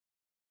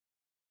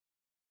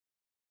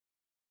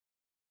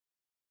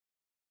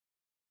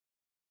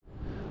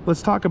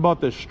Let's talk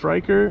about the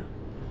Stryker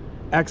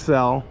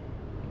XL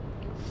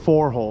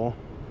 4-hole.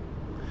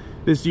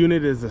 This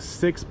unit is a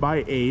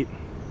 6x8,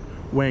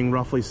 weighing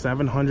roughly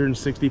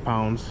 760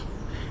 pounds.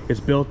 It's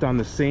built on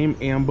the same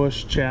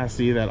ambush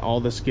chassis that all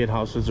the skid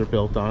houses are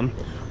built on,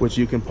 which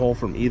you can pull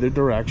from either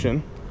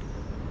direction.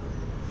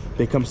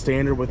 They come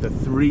standard with a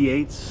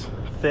 3/8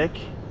 thick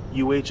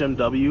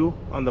UHMW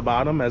on the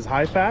bottom as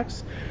high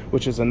facts,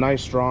 which is a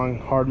nice, strong,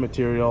 hard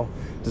material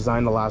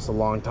designed to last a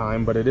long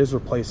time, but it is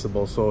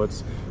replaceable, so you're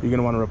going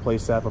to want to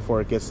replace that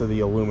before it gets to the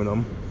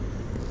aluminum.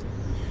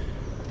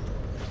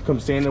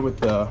 Comes standard with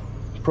the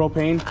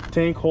propane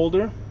tank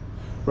holder,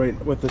 right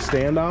with the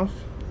standoff.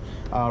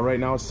 Right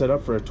now it's set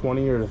up for a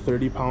 20 or a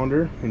 30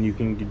 pounder, and you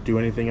can do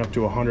anything up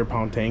to a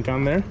 100-pound tank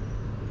on there.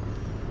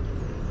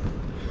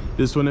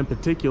 This one in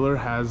particular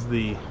has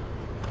the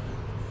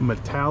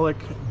metallic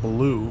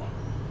blue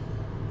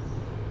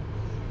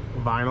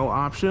vinyl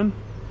option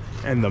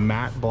and the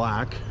matte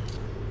black,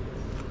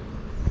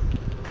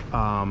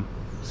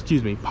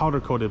 powder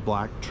coated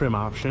black trim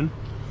option.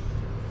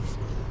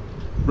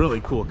 Really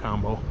cool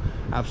combo.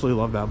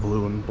 Absolutely love that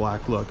blue and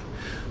black look.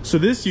 So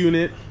this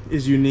unit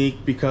is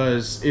unique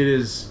because it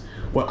is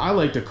what I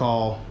like to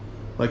call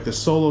like the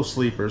solo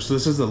sleeper. So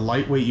this is a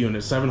lightweight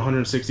unit,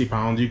 760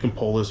 pounds. You can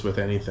pull this with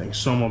anything: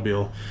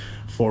 snowmobile,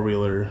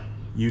 four-wheeler,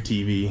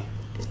 UTV,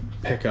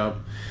 pickup.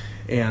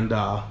 And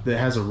it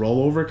has a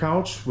rollover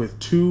couch with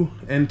 2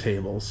 end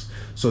tables,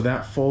 so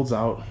that folds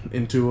out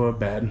into a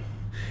bed.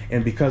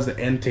 And because the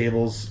end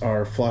tables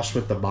are flush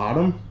with the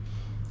bottom,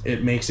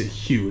 it makes it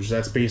huge.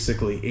 That's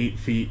basically 8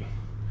 feet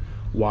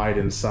wide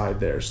inside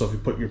there. So if you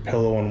put your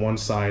pillow on one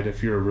side,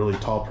 if you're a really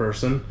tall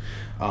person,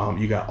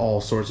 you got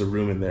all sorts of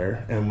room in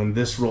there. And when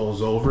this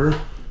rolls over,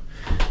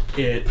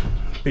 it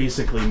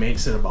basically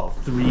makes it about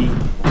 3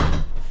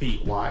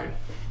 feet wide.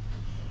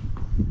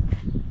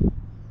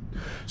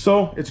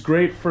 So it's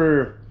great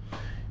for,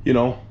 you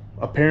know,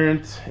 a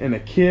parent and a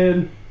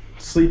kid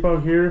sleep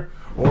out here,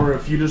 or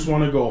if you just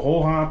want to go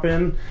hole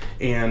hopping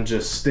and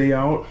just stay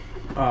out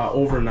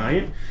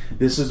overnight.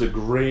 This is a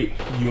great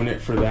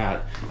unit for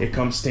that. It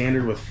comes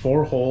standard with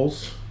 4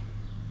 holes.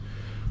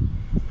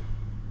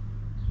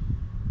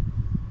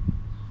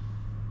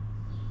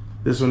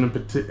 This one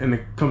and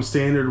it comes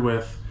standard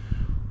with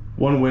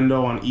 1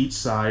 window on each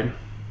side.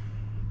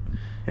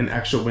 An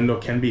extra window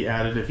can be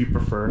added if you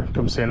prefer. It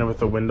comes standard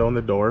with a window in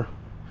the door.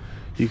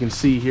 You can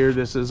see here,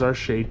 this is our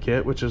shade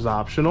kit, which is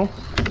optional.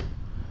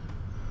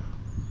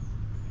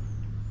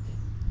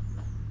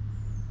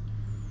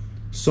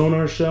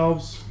 Sonar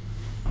shelves,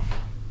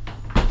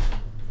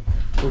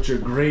 which are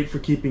great for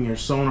keeping your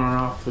sonar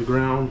off the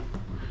ground,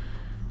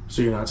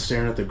 so you're not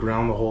staring at the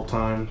ground the whole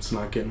time. It's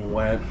not getting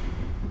wet.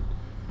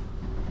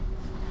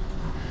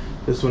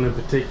 This one in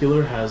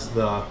particular has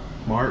the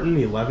Martin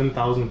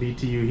 11,000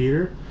 BTU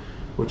heater,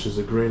 which is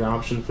a great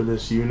option for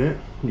this unit.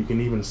 You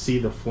can even see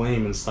the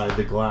flame inside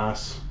the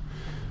glass,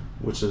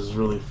 which is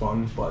really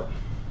fun. But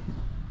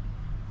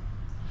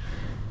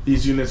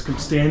these units come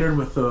standard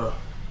with a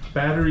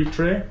battery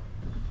tray,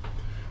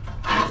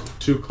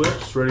 2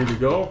 clips ready to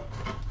go.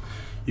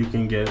 You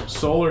can get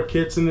solar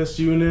kits in this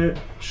unit,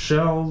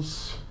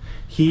 shelves,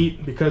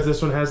 heat. Because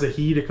this one has a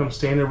heat, it comes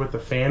standard with a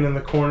fan in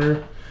the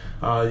corner.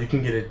 You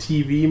can get a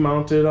TV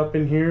mounted up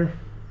in here.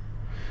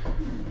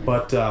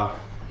 But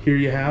here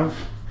you have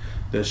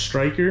the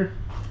Stryker,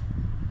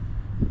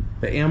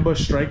 the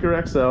Ambush Stryker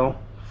XL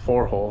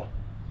 4-hole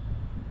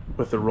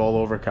with the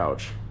rollover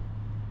couch.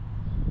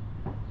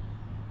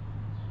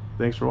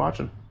 Thanks for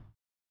watching.